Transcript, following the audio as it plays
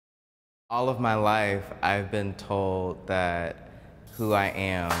All of my life, I've been told that who I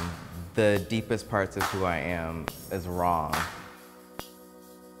am, the deepest parts of who I am, is wrong.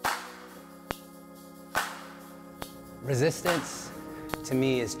 Resistance, to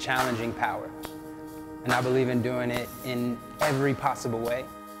me, is challenging power. And I believe in doing it in every possible way.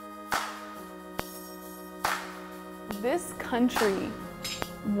 This country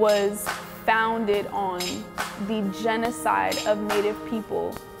was founded on the genocide of Native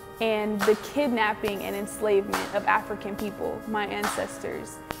people and the kidnapping and enslavement of African people, my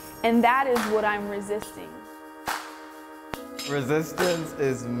ancestors. And that is what I'm resisting. Resistance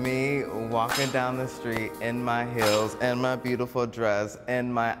is me walking down the street in my heels, in my beautiful dress,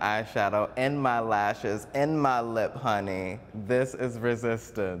 in my eyeshadow, in my lashes, in my lip honey. This is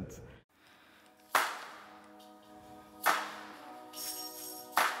resistance.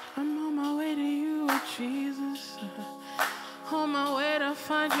 I'm on my way to you, Jesus. On my way to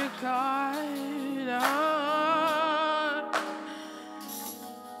find your God.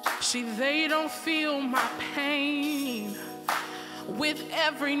 See, they don't feel my pain. With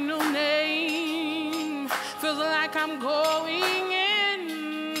every new name, feels like I'm going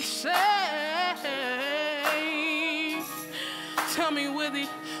insane. Tell me, will it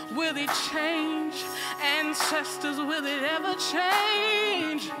change? Ancestors, will it ever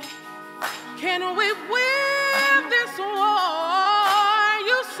change? Can we win this war,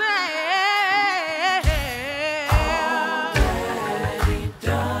 you say?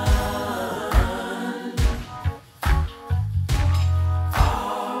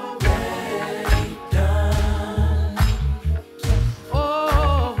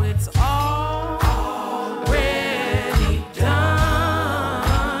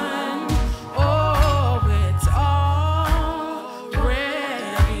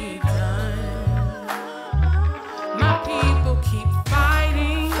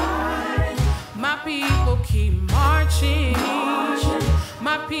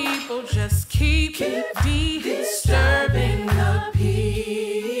 My people just keep disturbing the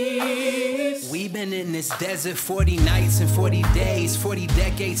peace. We've been in this desert 40 nights and 40 days, 40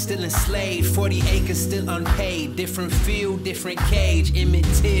 decades still enslaved, 40 acres still unpaid, different field, different cage. Emmett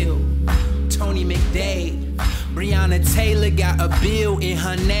Till, Tony McDade, Breonna Taylor got a bill in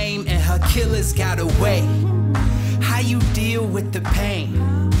her name and her killers got away. How you deal with the pain?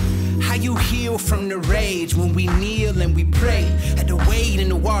 How you heal from the rage when we kneel and we pray? Had to wade in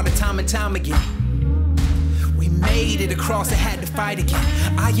the water time and time again. We made it across and had to fight again.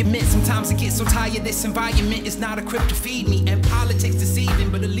 I admit sometimes I get so tired, this environment is not equipped to feed me. And politics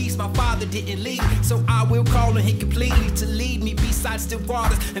deceiving, but at least my father didn't leave me. So I will call on him completely to lead me beside still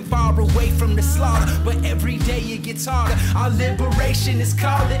waters and far away from the slaughter. But every day it gets harder, our liberation is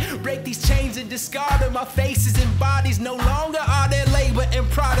calling. Break these chains and discard them. Our faces and bodies no longer are their labor and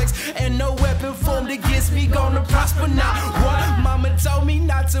products. And no weapon formed against me gonna prosper, not one. Mama told me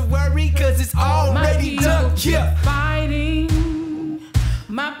not to worry, cause it's already done. Yeah. Fighting,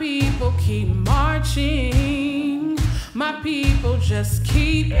 my people keep marching, my people just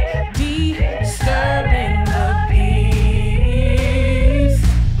keep disturbing the peace.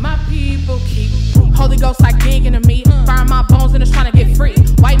 My people keep Holy Ghost like digging to me, firing my bones and it's trying to get free.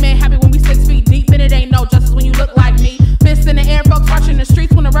 White man happy when we 6 feet deep, and it ain't no justice when you look like me. Fists in the air, folks marching the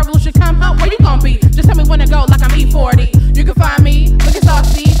streets when the revolution come up. Where you gonna be? Just tell me when to go, like I'm E40. You can find me looking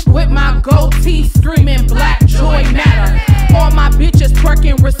saucy with my goatee, screaming Black Joy Matter. All my bitches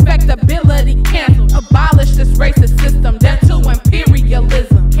twerking, respectability canceled. Abolish this racist system, death to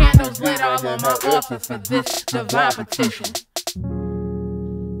imperialism. Candles lit all on my altar for this divine petition.